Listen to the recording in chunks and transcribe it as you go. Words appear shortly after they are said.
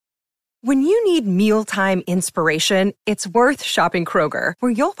When you need mealtime inspiration, it's worth shopping Kroger,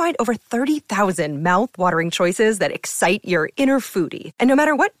 where you'll find over 30,000 mouth-watering choices that excite your inner foodie. And no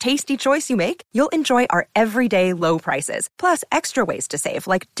matter what tasty choice you make, you'll enjoy our everyday low prices, plus extra ways to save,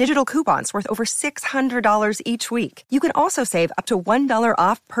 like digital coupons worth over $600 each week. You can also save up to $1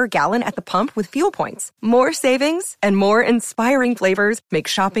 off per gallon at the pump with fuel points. More savings and more inspiring flavors make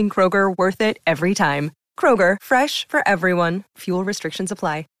shopping Kroger worth it every time. Kroger, fresh for everyone. Fuel restrictions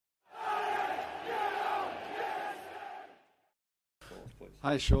apply.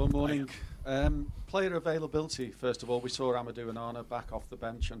 Hi, Sean. Morning. Player availability, first of all. We saw Amadou and Arna back off the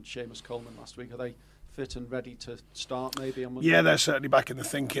bench and Seamus Coleman last week. Are they fit and ready to start maybe on Monday? Yeah, they're certainly back in the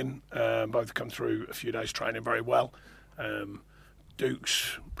thinking. Both come through a few days training very well.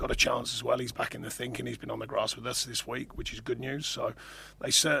 Duke's got a chance as well. He's back in the thinking. He's been on the grass with us this week, which is good news. So they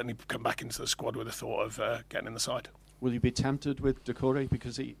certainly come back into the squad with the thought of getting in the side. Will you be tempted with Doucouré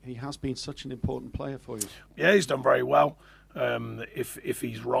because he has been such an important player for you? Yeah, he's done very well. If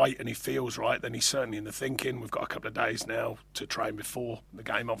he's right and he feels right, then he's certainly in the thinking. We've got a couple of days now to train before the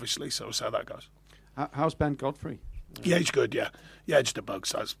game, obviously, so we'll see how that goes. How's Ben Godfrey? Yeah, he's good, yeah. Yeah, just a bug,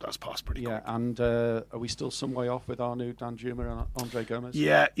 so that's passed pretty quick. Yeah, and are we still some way off with Arnaud Danjuma and Andre Gomez?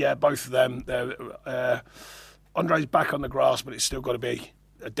 Yeah, both of them. Andre's back on the grass, but it's still got to be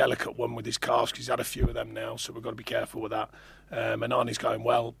a delicate one with his calves because he's had a few of them now, so we've got to be careful with that. And Arnie's going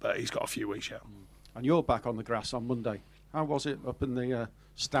well, but he's got a few weeks yet. And you're back on the grass on Monday. How was it up in the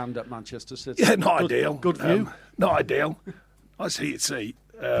stand at Manchester City? Yeah, not ideal. Good view? Not ideal. Nice heated seat.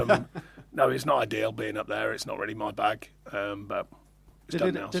 No, it's not ideal being up there. It's not really my bag. But it's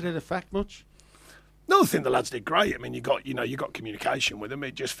done now. Did it affect much? No, I think the lads did great. I mean, you got communication with them.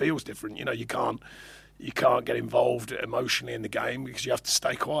 It just feels different. You can't get involved emotionally in the game because you have to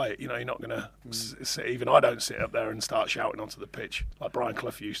stay quiet. You're not going to even I don't sit up there and start shouting onto the pitch like Brian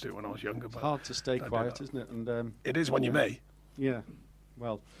Clough used to when I was younger. It's hard to stay quiet, isn't it? And it is when you're me. Yeah.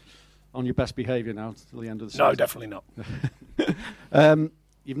 Well, on your best behaviour now till the end of the season. No, definitely not.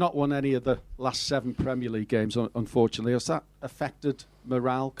 You've not won any of the last 7 Premier League games, unfortunately. Has that affected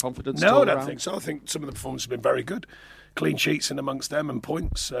morale, confidence? No, I don't think so. I think some of the performances have been very good. Clean sheets in amongst them and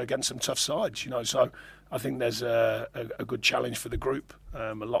points against some tough sides, So I think there's a good challenge for the group.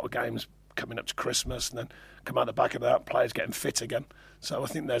 A lot of games coming up to Christmas and then come out the back of that, players getting fit again. So I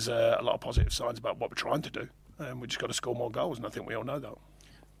think there's a lot of positive signs about what we're trying to do. We just got to score more goals, and I think we all know that.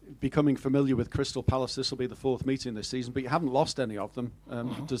 Becoming familiar with Crystal Palace, this will be the 4th meeting this season, but you haven't lost any of them.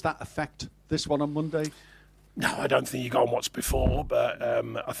 Does that affect this one on Monday? No, I don't think you go on what's before, but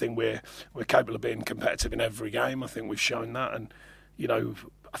I think we're capable of being competitive in every game. I think we've shown that, and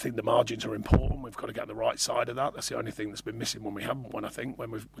I think the margins are important. We've got to get the right side of that. That's the only thing that's been missing when we haven't won. I think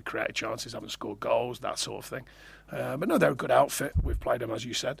when we've created chances, haven't scored goals, that sort of thing. But no, they're a good outfit. We've played them, as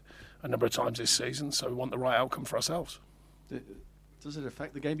you said, a number of times this season, so we want the right outcome for ourselves. Does it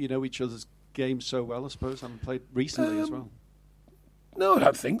affect the game? You know each other's games so well, I suppose, and played recently as well. No, I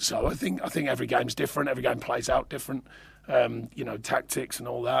don't think so. I think every game's different. Every game plays out different. Tactics and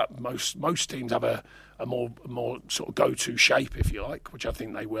all that. Most teams have a more sort of go-to shape, if you like, which I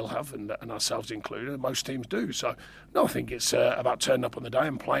think they will have, and ourselves included. And most teams do. So, no, I think it's about turning up on the day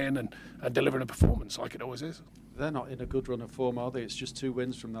and playing and delivering a performance like it always is. They're not in a good run of form, are they? It's just 2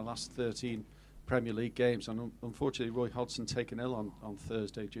 wins from the last 13 Premier League games, and unfortunately, Roy Hodgson taken ill on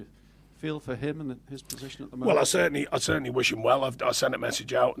Thursday. Do you feel for him and his position at the moment? Well, I certainly wish him well. I sent a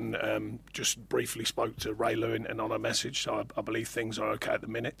message out and just briefly spoke to Ray Lewin and on a message, so I believe things are okay at the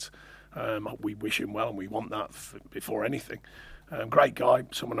minute. We wish him well and we want that before anything. Great guy,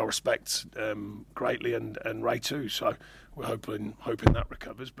 someone I respect greatly, and Ray too, so we're hoping that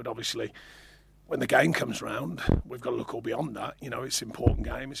recovers. But obviously, when the game comes round, we've got to look all beyond that. It's an important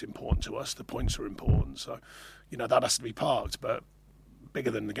game, it's important to us, the points are important, so that has to be parked. But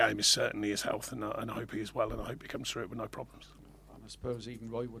bigger than the game is certainly his health, and I hope he is well, and I hope he comes through it with no problems. And I suppose even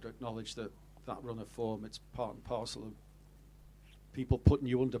Roy would acknowledge that run of form, it's part and parcel of people putting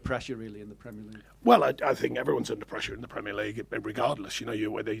you under pressure, really, in the Premier League. Well, I think everyone's under pressure in the Premier League, regardless.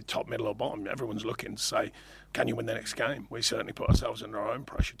 Whether you're top, middle or bottom, everyone's looking to say, can you win the next game? We certainly put ourselves under our own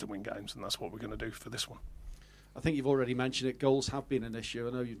pressure to win games, and that's what we're going to do for this one. I think you've already mentioned it. Goals have been an issue.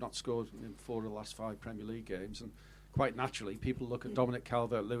 I know you've not scored in 4 of the last 5 Premier League games, and quite naturally, people look at Dominic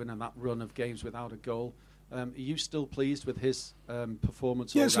Calvert-Lewin and that run of games without a goal. Are you still pleased with his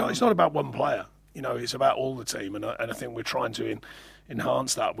performance? Yeah, it's not about one player. It's about all the team, and I think we're trying to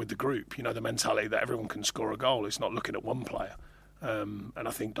enhance that with the group. The mentality that everyone can score a goal. It's not looking at one player. And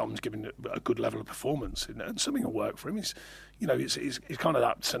I think Dom's given a good level of performance, and something will work for him. It's kind of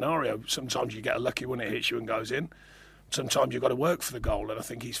that scenario. Sometimes you get a lucky when it hits you and goes in, sometimes you've got to work for the goal, and I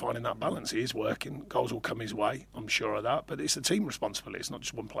think he's finding that balance. He is working. Goals will come his way, I'm sure of that. But it's a team responsibility. It's not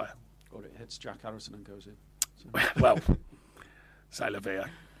just one player. Or it hits Jack Harrison and goes in. So. Well, say la vie.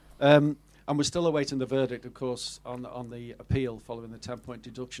 And we're still awaiting the verdict, of course, on the appeal following the 10-point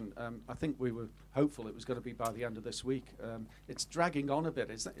deduction. I think we were hopeful it was going to be by the end of this week. It's dragging on a bit.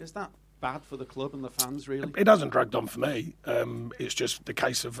 Is that bad for the club and the fans, really? It hasn't dragged on for me. It's just the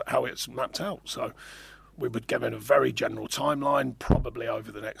case of how it's mapped out. So we would give it a very general timeline, probably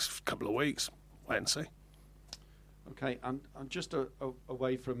over the next couple of weeks. Wait and see. Okay, and just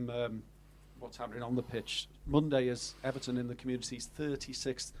away from what's happening on the pitch, Monday is Everton in the community's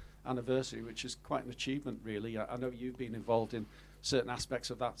 36th anniversary, which is quite an achievement, really. I know you've been involved in certain aspects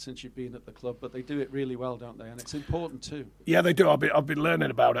of that since you've been at the club, but they do it really well, don't they? And it's important too. Yeah, they do. I've been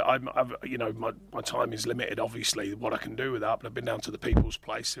learning about it. My time is limited, obviously, what I can do with that. But I've been down to the People's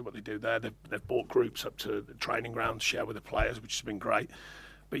Place, see what they do there. They've brought groups up to the training ground to share with the players, which has been great.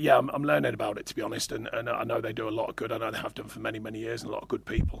 But yeah, I'm learning about it, to be honest, and I know they do a lot of good. I know they have done for many, many years, and a lot of good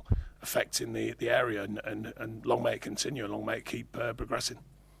people affecting the area. And long may it continue, and long may it keep progressing.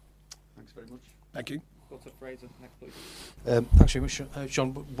 Thanks very much. Thank you. Fraser, next please. Thanks very much, John.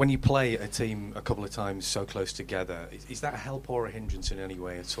 When you play a team a couple of times so close together, is that a help or a hindrance in any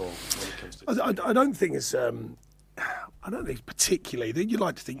way at all when it comes to? I don't think it's. I don't think particularly. You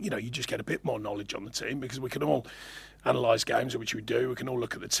like to think, you just get a bit more knowledge on the team because we can all analyse games, which we do. We can all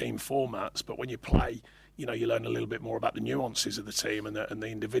look at the team formats, but when you play, you learn a little bit more about the nuances of the team and the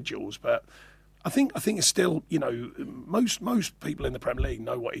individuals. But I think it's still, most people in the Premier League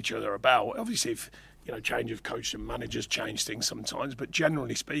know what each other are about. Obviously, if change of coach and managers change things sometimes, but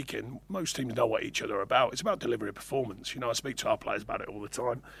generally speaking, most teams know what each other are about. It's about delivery of performance. I speak to our players about it all the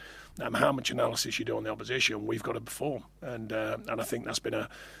time. How much analysis you do on the opposition, we've got to perform, and I think that's been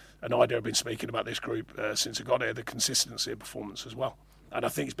an idea I've been speaking about this group since I got here. The consistency of performance as well. And I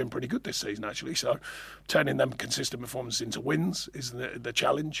think it's been pretty good this season, actually. So turning them consistent performances into wins is the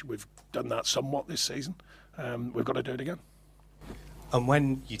challenge. We've done that somewhat this season. We've got to do it again. And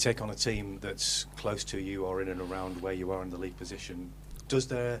when you take on a team that's close to you or in and around where you are in the league position, does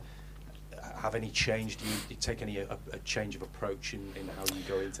there have any change? Do you take any a change of approach in how you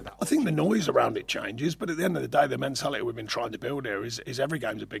go into that? I think the noise around it changes, but at the end of the day, the mentality we've been trying to build here is every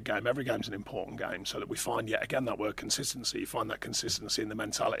game's a big game, every game's an important game, so that we find yet again that word consistency. You find that consistency in the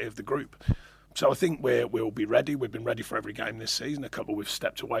mentality of the group. So I think we'll be ready. We've been ready for every game this season. A couple we've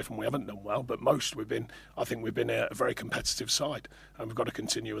stepped away from, we haven't done well, but most we've been a very competitive side, and we've got to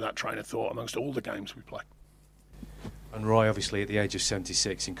continue with that train of thought amongst all the games we play. And Roy, obviously, at the age of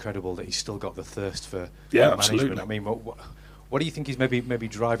 76, incredible that he's still got the thirst for management. Absolutely. I mean, what do you think is maybe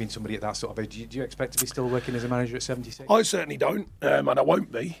driving somebody at that sort of age? Do you expect to be still working as a manager at 76? I certainly don't, and I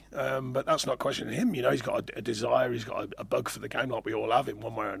won't be. But that's not questioning him. He's got a desire. He's got a bug for the game, like we all have in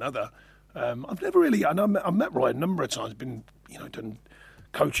one way or another. I've never really. I've met Roy a number of times. Been done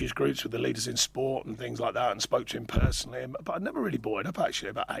coaches groups with the leaders in sport and things like that, and spoke to him personally. But I never really bored up actually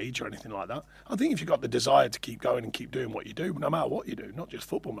about age or anything like that. I think if you've got the desire to keep going and keep doing what you do, no matter what you do, not just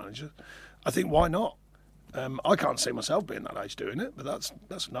football manager, I think why not? I can't see myself being that age doing it, but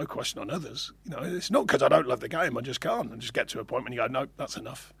that's no question on others. It's not because I don't love the game. I just can't. I just get to a point when you go, no, that's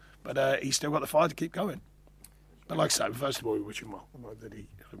enough. But he's still got the fire to keep going. But like I say, first of all, we wish him well. I hope that he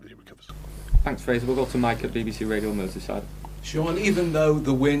recovers. Thanks, Fraser. We'll go to Mike at BBC Radio Merseyside. Sean, even though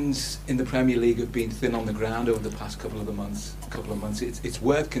the wins in the Premier League have been thin on the ground over the past couple of months, it's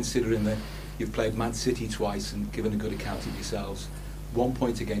worth considering that you've played Man City twice and given a good account of yourselves. 1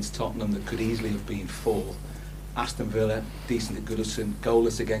 point against Tottenham that could easily have been 4. Aston Villa, decent at Goodison,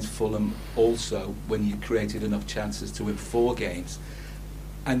 goalless against Fulham also when you created enough chances to win 4 games.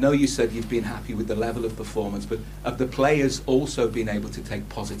 I know you said you've been happy with the level of performance, but have the players also been able to take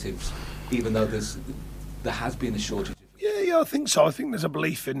positives, even though there has been a shortage? Yeah, I think so. I think there's a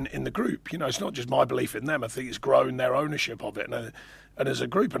belief in the group. It's not just my belief in them. I think it's grown their ownership of it, and as a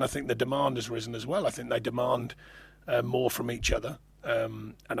group, and I think the demand has risen as well. I think they demand more from each other,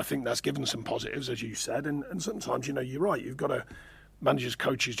 and I think that's given some positives, as you said. And sometimes, you're right. You've got a manager's,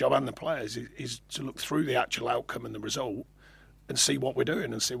 coach's job, and the players is to look through the actual outcome and the result, and see what we're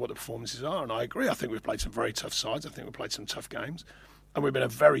doing and see what the performances are. And I agree. I think we've played some very tough sides. I think we've played some tough games. And we've been a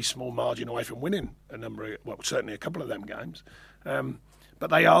very small margin away from winning certainly a couple of them games. But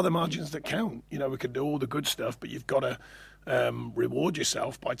they are the margins that count. We can do all the good stuff, but you've got to reward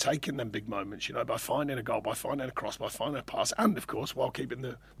yourself by taking them big moments, by finding a goal, by finding a cross, by finding a pass, and of course while keeping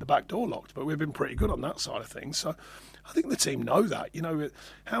the back door locked. But we've been pretty good on that side of things. So I think the team know that.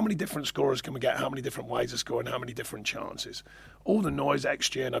 How many different scorers can we get? How many different ways of scoring? How many different chances? All the noise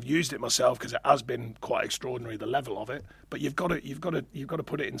XG, and I've used it myself because it has been quite extraordinary, the level of it. But you've got to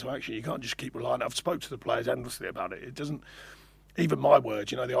put it into action. You can't just keep relying. I've spoke to the players endlessly about it. It doesn't. Even my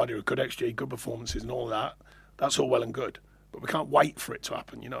words, the idea of good XG, good performances, and all that. That's all well and good. But we can't wait for it to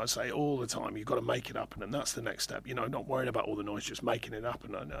happen. I say all the time, you've got to make it happen, and that's the next step. Not worrying about all the noise, just making it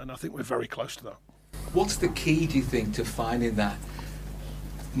happen. And I think we're very close to that. What's the key, do you think, to finding that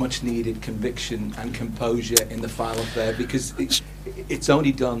much needed conviction and composure in the final third? Because it's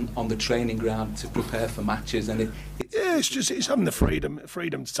only done on the training ground to prepare for matches, and it's having the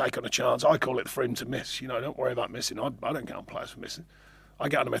freedom to take on a chance. I call it the freedom to miss. Don't worry about missing. I don't count players for missing. I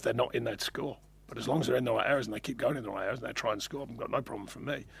get on them if they're not in there to score. But as long as they're in the right areas and they keep going in the right areas and they try and score, I've got no problem from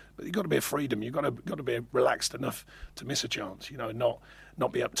me. But you've got to be a freedom. You've got to be relaxed enough to miss a chance.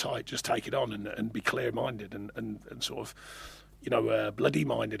 Not be uptight. Just take it on and be clear-minded and sort of,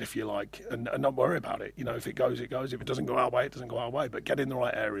 bloody-minded, if you like, and not worry about it. If it goes, it goes. If it doesn't go our way, it doesn't go our way. But get in the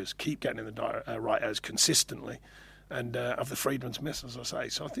right areas. Keep getting in the right areas consistently. And have the freedom to miss, as I say.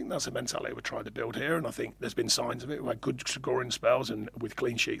 So I think that's a mentality we're trying to build here, and I think there's been signs of it. We've had good scoring spells and with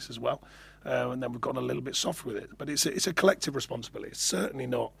clean sheets as well, and then we've gone a little bit soft with it. But it's a collective responsibility. It's certainly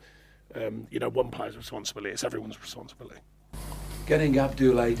not, one player's responsibility. It's everyone's responsibility. Getting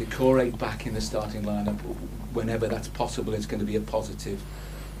Abdoulaye Doucouré back in the starting lineup whenever that's possible is going to be a positive.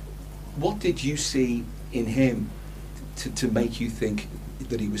 What did you see in him to make you think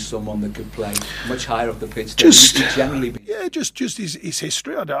that he was someone that could play much higher up the pitch than he generally be? Yeah, just his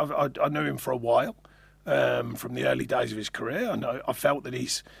history. I knew him for a while, from the early days of his career. I felt that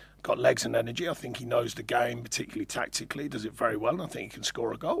he's got legs and energy. I think he knows the game, particularly tactically, does it very well, and I think he can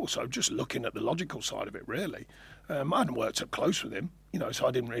score a goal. So just looking at the logical side of it, really. I hadn't worked up close with him, so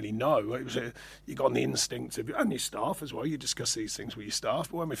I didn't really know. It was you got on the instinct of, and your staff as well. You discuss these things with your staff.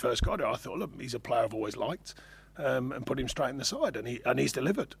 But when we first got it, I thought, look, he's a player I've always liked. And put him straight in the side, and he's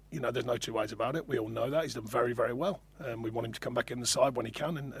delivered. There's no two ways about it. We all know that he's done very, very well. We want him to come back in the side when he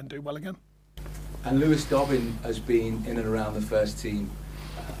can and do well again. And Lewis Dobbin has been in and around the first team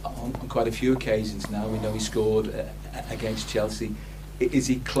on quite a few occasions now. We know he scored against Chelsea. Is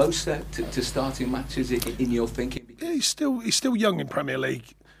he closer to starting matches in your thinking? Yeah, he's still young in Premier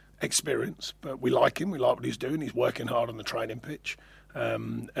League experience, but we like him. We like what he's doing. He's working hard on the training pitch.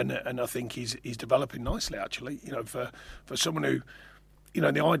 And I think he's developing nicely, actually. For someone who,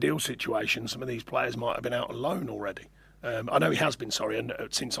 in the ideal situation, some of these players might have been out on loan already. I know he has been, and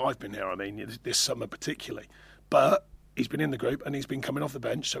since I've been here, this summer particularly. But he's been in the group and he's been coming off the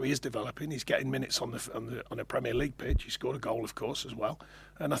bench, so he is developing. He's getting minutes on a Premier League pitch. He scored a goal, of course, as well.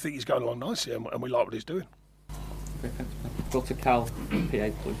 And I think he's going along nicely, and we like what he's doing. Okay, thanks. Go to Cal, PA,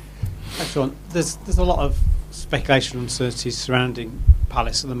 please. Thanks, Sean. There's a lot of speculation and uncertainties surrounding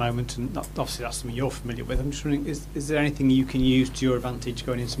Palace at the moment, and obviously that's something you're familiar with. I'm just wondering, is there anything you can use to your advantage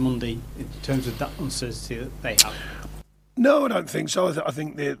going into Monday in terms of that uncertainty that they have? No, I don't think so. I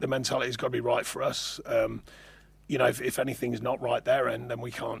think the mentality's got to be right for us. If anything's not right their end, then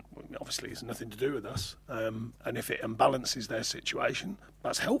we can't. Obviously, it's nothing to do with us. And if it imbalances their situation,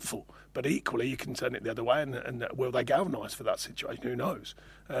 that's helpful. But equally, you can turn it the other way, and will they galvanise for that situation? Who knows?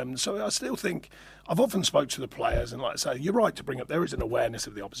 So I still think I've often spoke to the players, and like I say, you're right to bring up. There is an awareness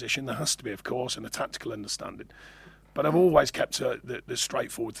of the opposition. There has to be, of course, and a tactical understanding. But I've always kept the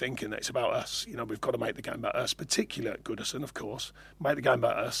straightforward thinking that it's about us. We've got to make the game about us, particularly at Goodison, of course. Make the game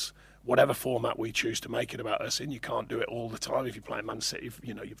about us. Whatever format we choose to make it about us in, you can't do it all the time. If you're playing Man City,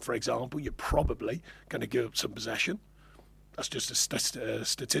 for example, you're probably going to give up some possession. That's just a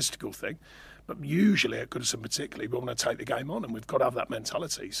statistical thing. But usually at Goodison particularly, we want to take the game on, and we've got to have that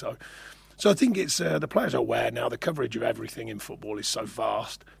mentality. So I think it's the players are aware now. The coverage of everything in football is so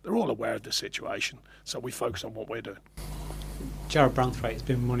vast. They're all aware of the situation. So we focus on what we're doing. Jared Branthwaite has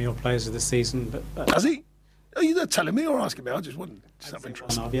been one of your players of the season. But has he? Are you telling me or asking me? I just wouldn't. It's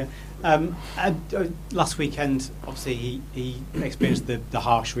interesting. Last weekend, obviously, he experienced the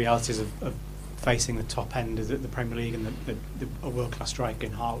harsh realities of facing the top end of the Premier League and a world-class striker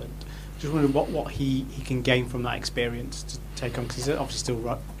in Haaland. Just wondering what he can gain from that experience to take on, because he's obviously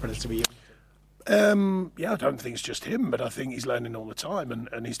still relatively young. I don't think it's just him, but I think he's learning all the time,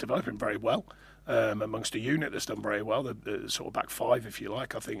 and he's developing very well amongst a unit that's done very well, the sort of back five, if you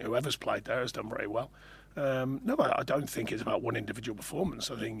like. I think whoever's played there has done very well. No, I don't think it's about one individual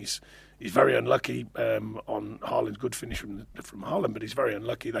performance. I think he's very unlucky on Haaland's good finish from Haaland, but he's very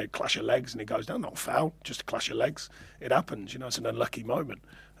unlucky. They clash of legs and he goes down, not foul, just a clash of legs. It happens, it's an unlucky moment.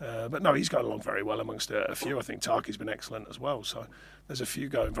 But no, he's going along very well amongst a few. I think Tarky's been excellent as well. So there's a few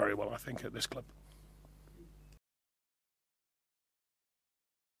going very well, I think, at this club.